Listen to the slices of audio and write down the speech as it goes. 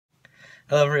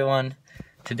Hello everyone.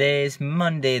 Today's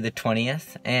Monday the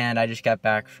 20th and I just got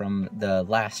back from the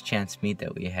last chance meet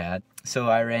that we had. So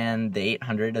I ran the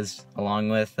 800 along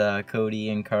with Cody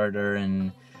and Carter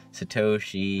and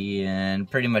Satoshi and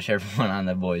pretty much everyone on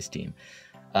the boys team.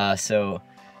 So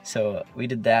we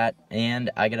did that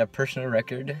and I got a personal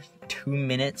record, 2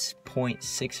 minutes,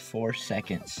 0.64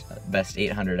 seconds. Best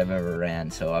 800 I've ever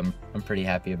ran, so I'm pretty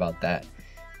happy about that.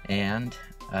 And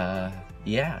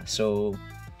yeah, so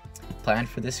plan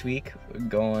for this week, we're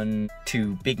going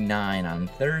to Big 9 on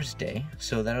Thursday,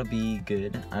 so that'll be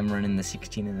good. I'm running the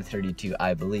 16 and the 32,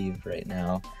 I believe, right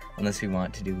now, unless we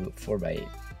want to do 4x8.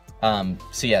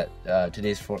 So yeah,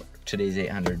 today's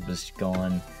 800 was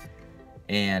going,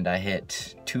 and I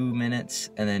hit 2 minutes,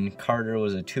 and then Carter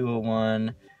was a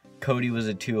 2:01, Cody was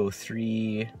a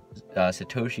 2:03,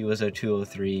 Satoshi was a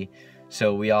 2:03,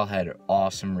 so we all had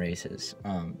awesome races,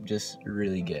 just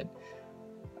really good.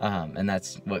 And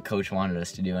that's what Coach wanted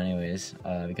us to do anyways,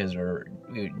 because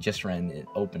we just ran the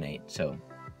Open 8, so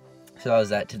that was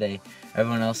that today.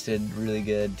 Everyone else did really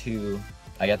good too.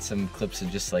 I got some clips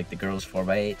of just like the girls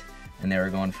 4x8, and they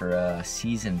were going for a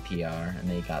season PR, and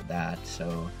they got that,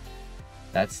 so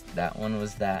that one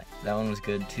was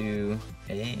good too.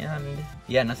 And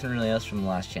yeah, nothing really else from the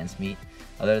last chance meet,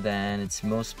 other than it's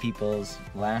most people's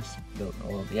last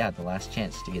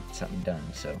chance to get something done,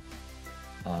 so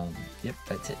yep,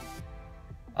 that's it.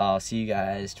 I'll see you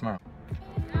guys tomorrow.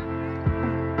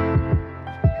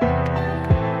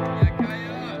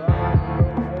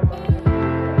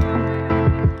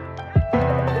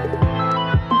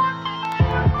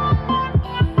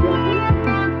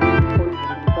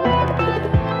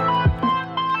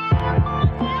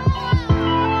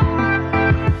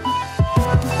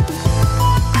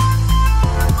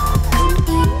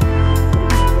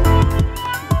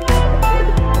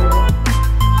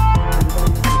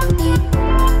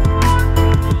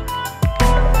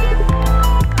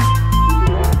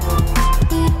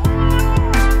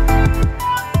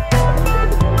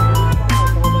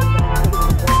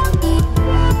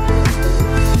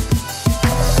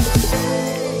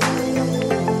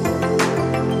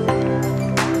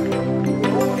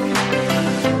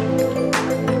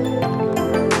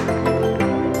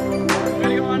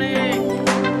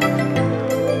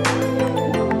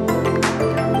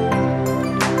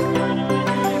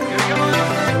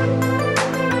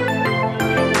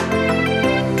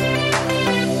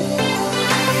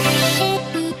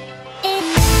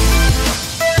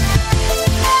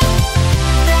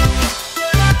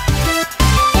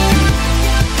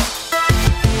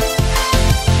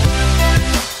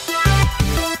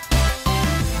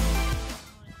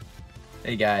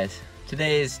 Hey guys,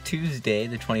 today is Tuesday,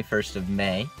 the 21st of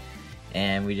May,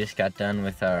 and we just got done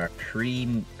with our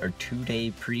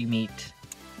 2-day pre-meet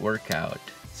workout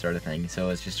sort of thing. So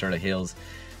it's just sort of hills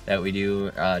that we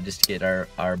do just to get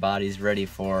our bodies ready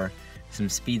for some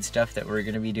speed stuff that we're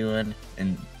going to be doing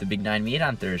in the Big 9 meet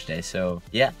on Thursday. So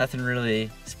yeah, nothing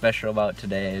really special about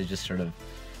today. It's just sort of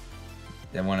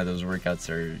one of those workouts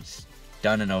are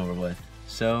done and over with.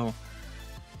 So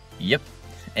yep,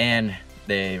 and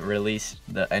they released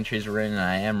the entries we're in, and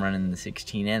I am running the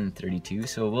 16 and 32,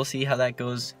 so we'll see how that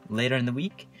goes later in the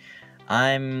week.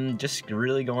 I'm just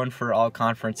really going for all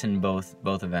conference in both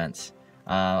events.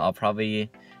 I'll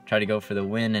probably try to go for the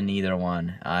win in either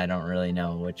one. I don't really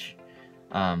know which.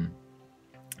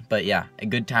 But yeah,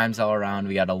 good times all around.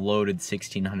 We got a loaded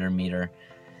 1600 meter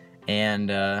and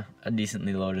a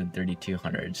decently loaded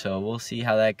 3200, so we'll see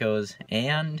how that goes.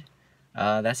 And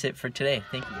that's it for today.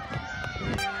 Thank you.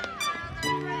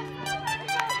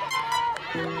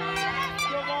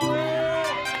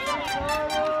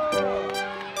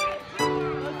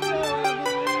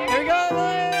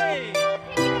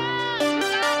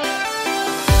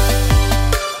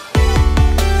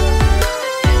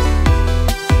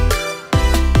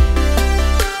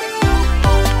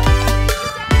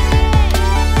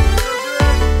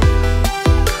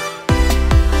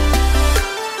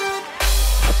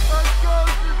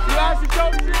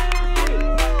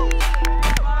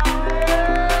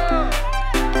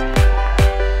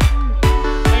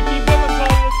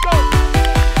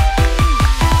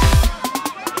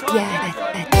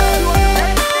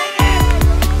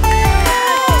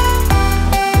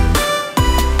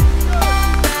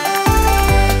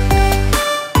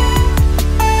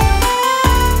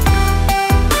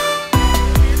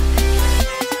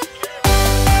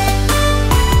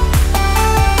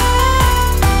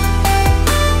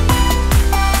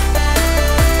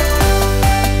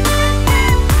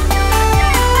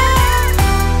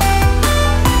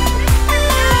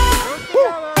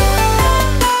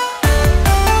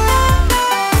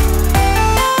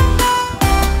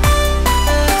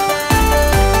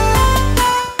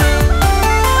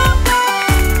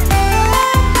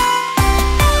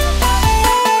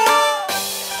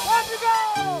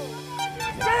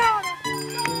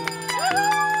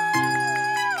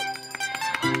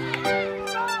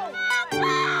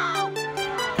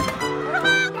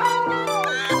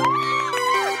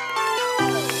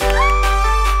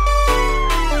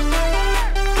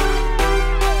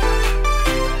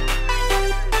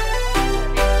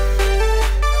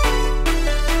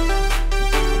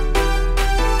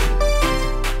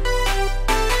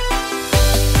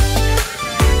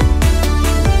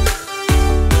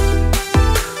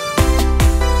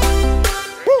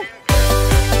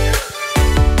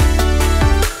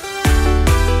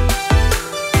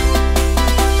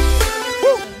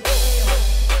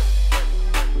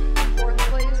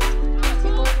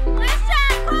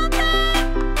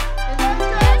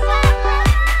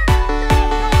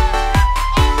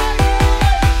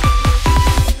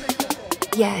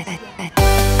 yes.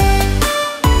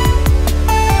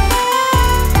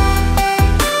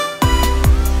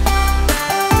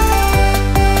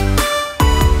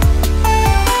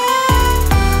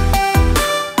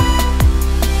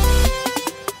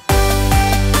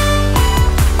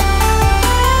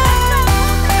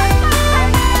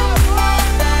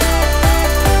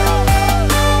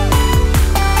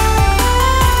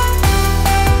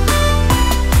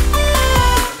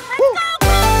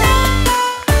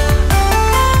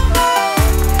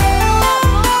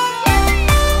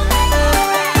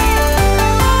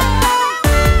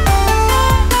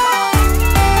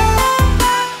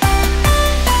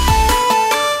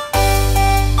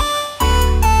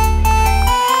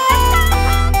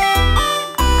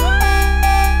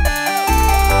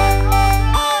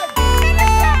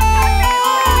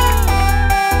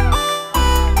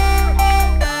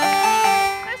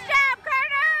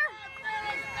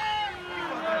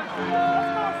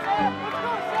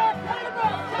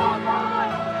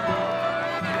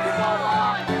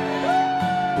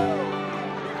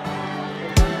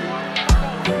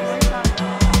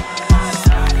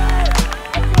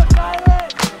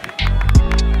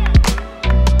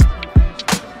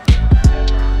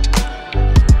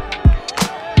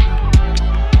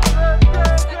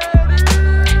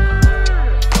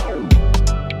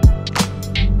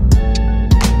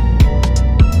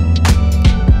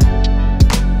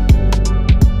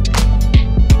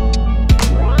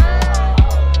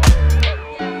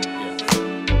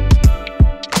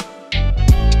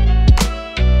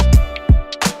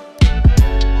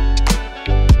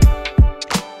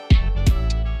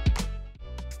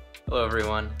 Hello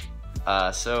everyone.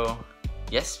 So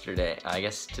yesterday, I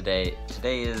guess today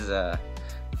is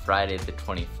Friday the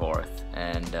 24th,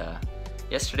 and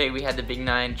yesterday we had the Big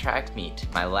 9 track meet,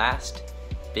 my last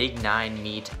Big 9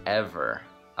 meet ever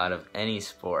out of any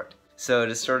sport. So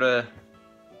to sort of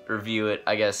review it,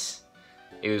 I guess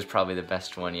it was probably the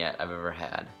best one yet I've ever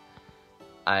had.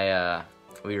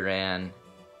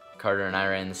 Carter and I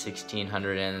ran the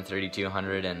 1600 and the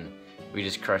 3200, and we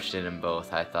just crushed it in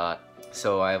both, I thought.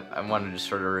 So I wanted to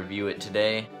sort of review it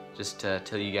today, just to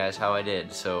tell you guys how I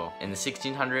did. So in the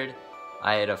 1600,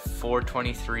 I had a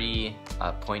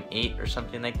 423.8 or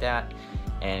something like that,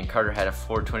 and Carter had a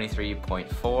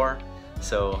 423.4.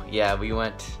 So yeah, we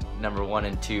went number 1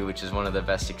 and 2, which is one of the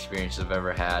best experiences I've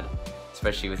ever had,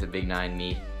 especially with a Big 9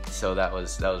 meet. So that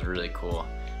was really cool.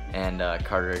 And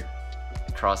Carter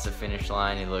crossed the finish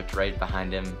line. He looked right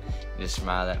behind him, and just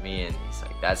smiled at me, and he's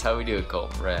like, "That's how we do it,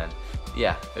 Colton." And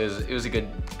yeah, it was a good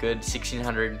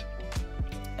 1600.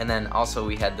 And then also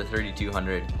we had the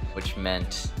 3200, which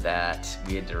meant that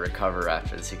we had to recover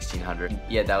after the 1600.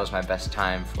 Yeah, that was my best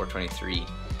time, 423.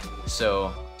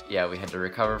 So yeah, we had to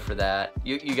recover for that.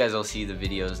 You guys will see the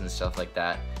videos and stuff like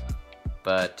that.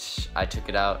 But I took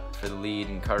it out for the lead,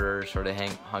 and Carter sort of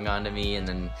hung on to me and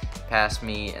then passed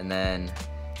me. And then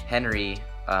Henry,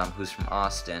 who's from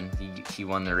Austin, he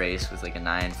won the race with like a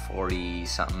 940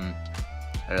 something,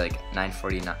 or like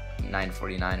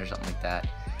 949 or something like that.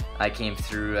 I came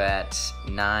through at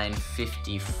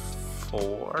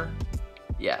 954,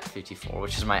 yeah, 54,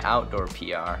 which is my outdoor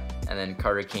PR. And then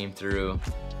Carter came through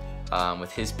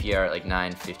with his PR at like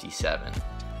 957.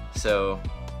 So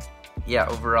yeah,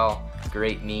 overall,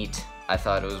 great meet. I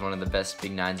thought it was one of the best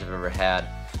Big 9s I've ever had.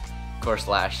 Of course,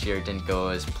 last year it didn't go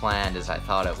as planned as I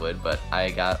thought it would, but I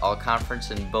got all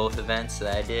conference in both events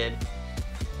that I did.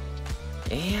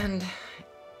 And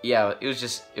yeah, it was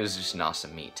just an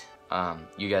awesome meet.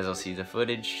 You guys will see the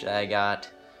footage that I got,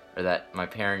 or that my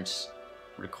parents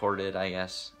recorded, I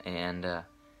guess. And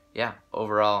yeah,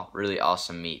 overall, really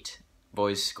awesome meet.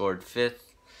 Boys scored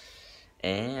 5th,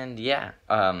 and yeah,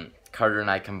 Carter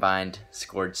and I combined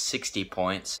scored 60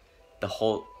 points.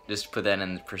 Just to put that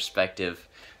in perspective,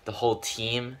 the whole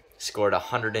team scored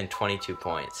 122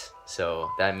 points.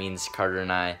 So that means Carter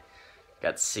and I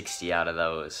got 60 out of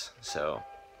those. So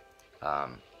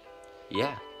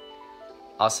yeah,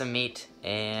 awesome meet,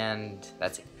 and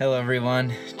that's it. Hello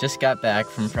everyone, just got back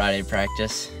from Friday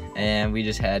practice, and we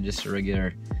just had a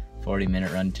regular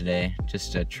 40-minute run today,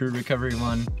 just a true recovery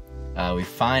one. We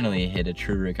finally hit a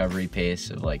true recovery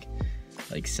pace of like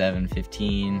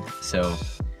 7:15, so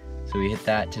we hit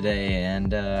that today,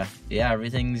 and yeah,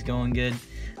 everything's going good.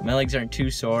 My legs aren't too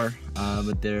sore,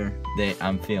 but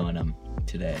I'm feeling them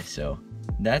today. So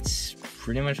that's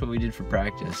pretty much what we did for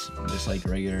practice, just like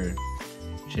regular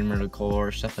shin to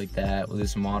core, stuff like that. We'll do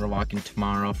some water walking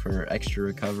tomorrow for extra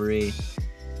recovery.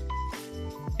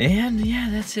 And yeah,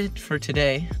 that's it for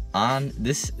today.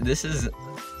 This is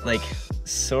like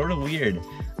sort of weird.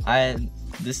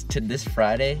 This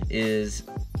Friday is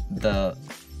the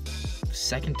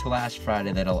second to last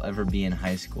Friday that I'll ever be in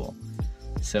high school.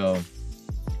 So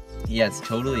yeah, it's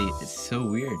so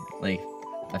weird. Like,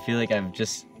 I feel like I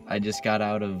just got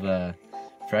out of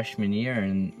freshman year,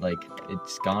 and like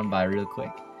it's gone by real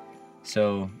quick.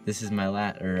 So this is my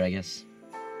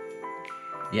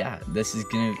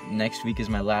next week is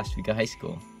my last week of high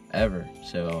school ever.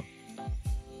 So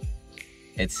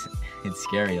it's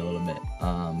scary a little bit.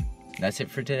 That's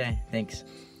it for today. Thanks.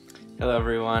 Hello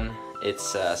everyone.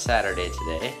 It's Saturday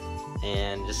today,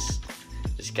 and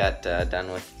just got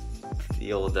done with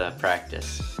the old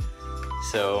practice.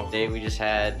 So today we just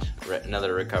had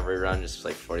another recovery run, just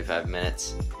like 45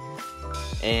 minutes.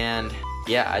 And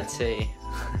yeah, I'd say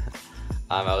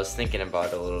I was thinking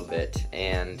about it a little bit,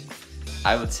 and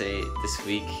I would say this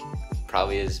week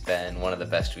probably has been one of the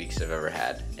best weeks I've ever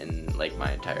had in like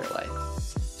my entire life.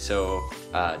 So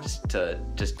just to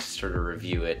sort of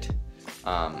review it,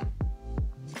 on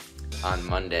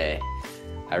Monday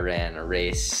I ran a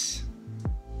race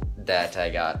that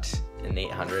I got an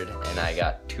 800, and I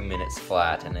got 2 minutes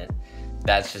flat in it.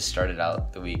 That's just started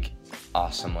out the week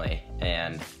awesomely,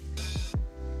 and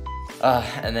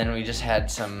then we just had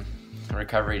some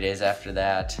recovery days after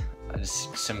that,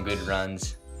 just some good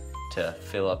runs to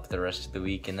fill up the rest of the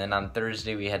week. And then on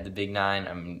Thursday we had the Big 9.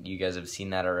 I mean, you guys have seen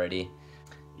that already.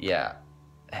 Yeah,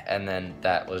 and then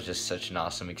that was just such an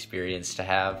awesome experience to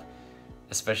have,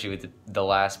 especially with the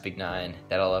last Big 9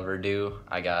 that I'll ever do.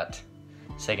 I got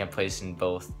second place in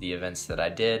both the events that I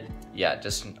did. Yeah,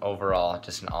 just overall,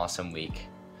 just an awesome week.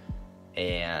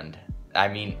 And I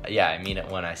mean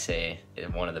it when I say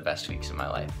one of the best weeks of my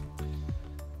life.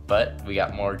 But we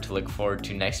got more to look forward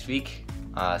to next week.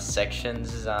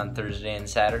 Sections is on Thursday and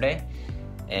Saturday,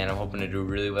 and I'm hoping to do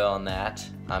really well on that.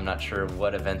 I'm not sure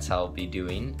what events I'll be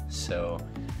doing, so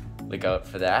look out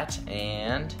for that,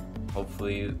 and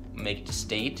hopefully make it to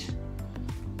state.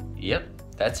 Yep,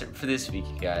 that's it for this week,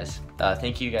 you guys.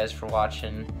 Thank you guys for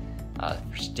watching,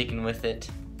 for sticking with it,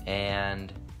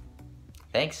 and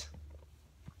thanks.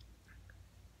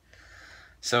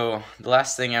 So the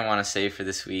last thing I want to say for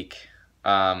this week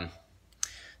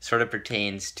sort of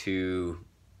pertains to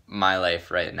my life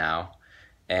right now,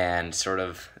 and sort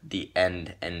of the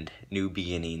end and new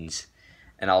beginnings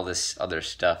and all this other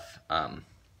stuff.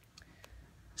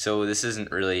 So this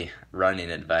isn't really running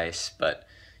advice, but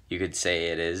you could say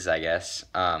it is, I guess.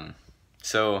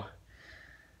 So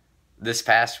this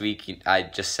past week, I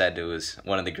just said it was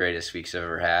one of the greatest weeks I've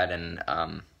ever had,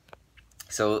 and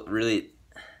so really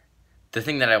the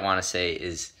thing that I want to say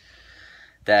is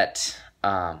that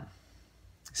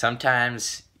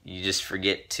sometimes you just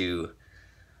forget to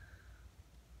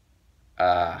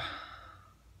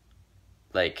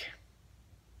like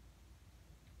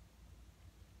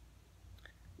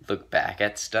look back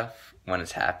at stuff when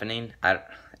it's happening.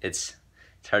 It's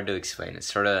hard to explain.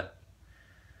 It's sort of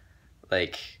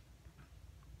like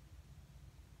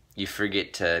you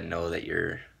forget to know that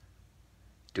you're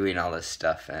doing all this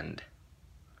stuff, and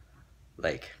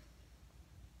like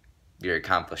you're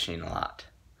accomplishing a lot.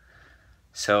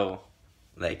 So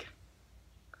like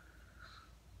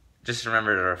just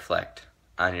remember to reflect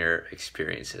on your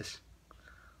experiences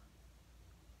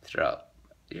throughout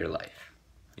your life,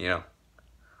 you know?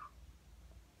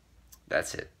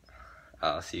 That's it.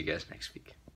 I'll see you guys next week.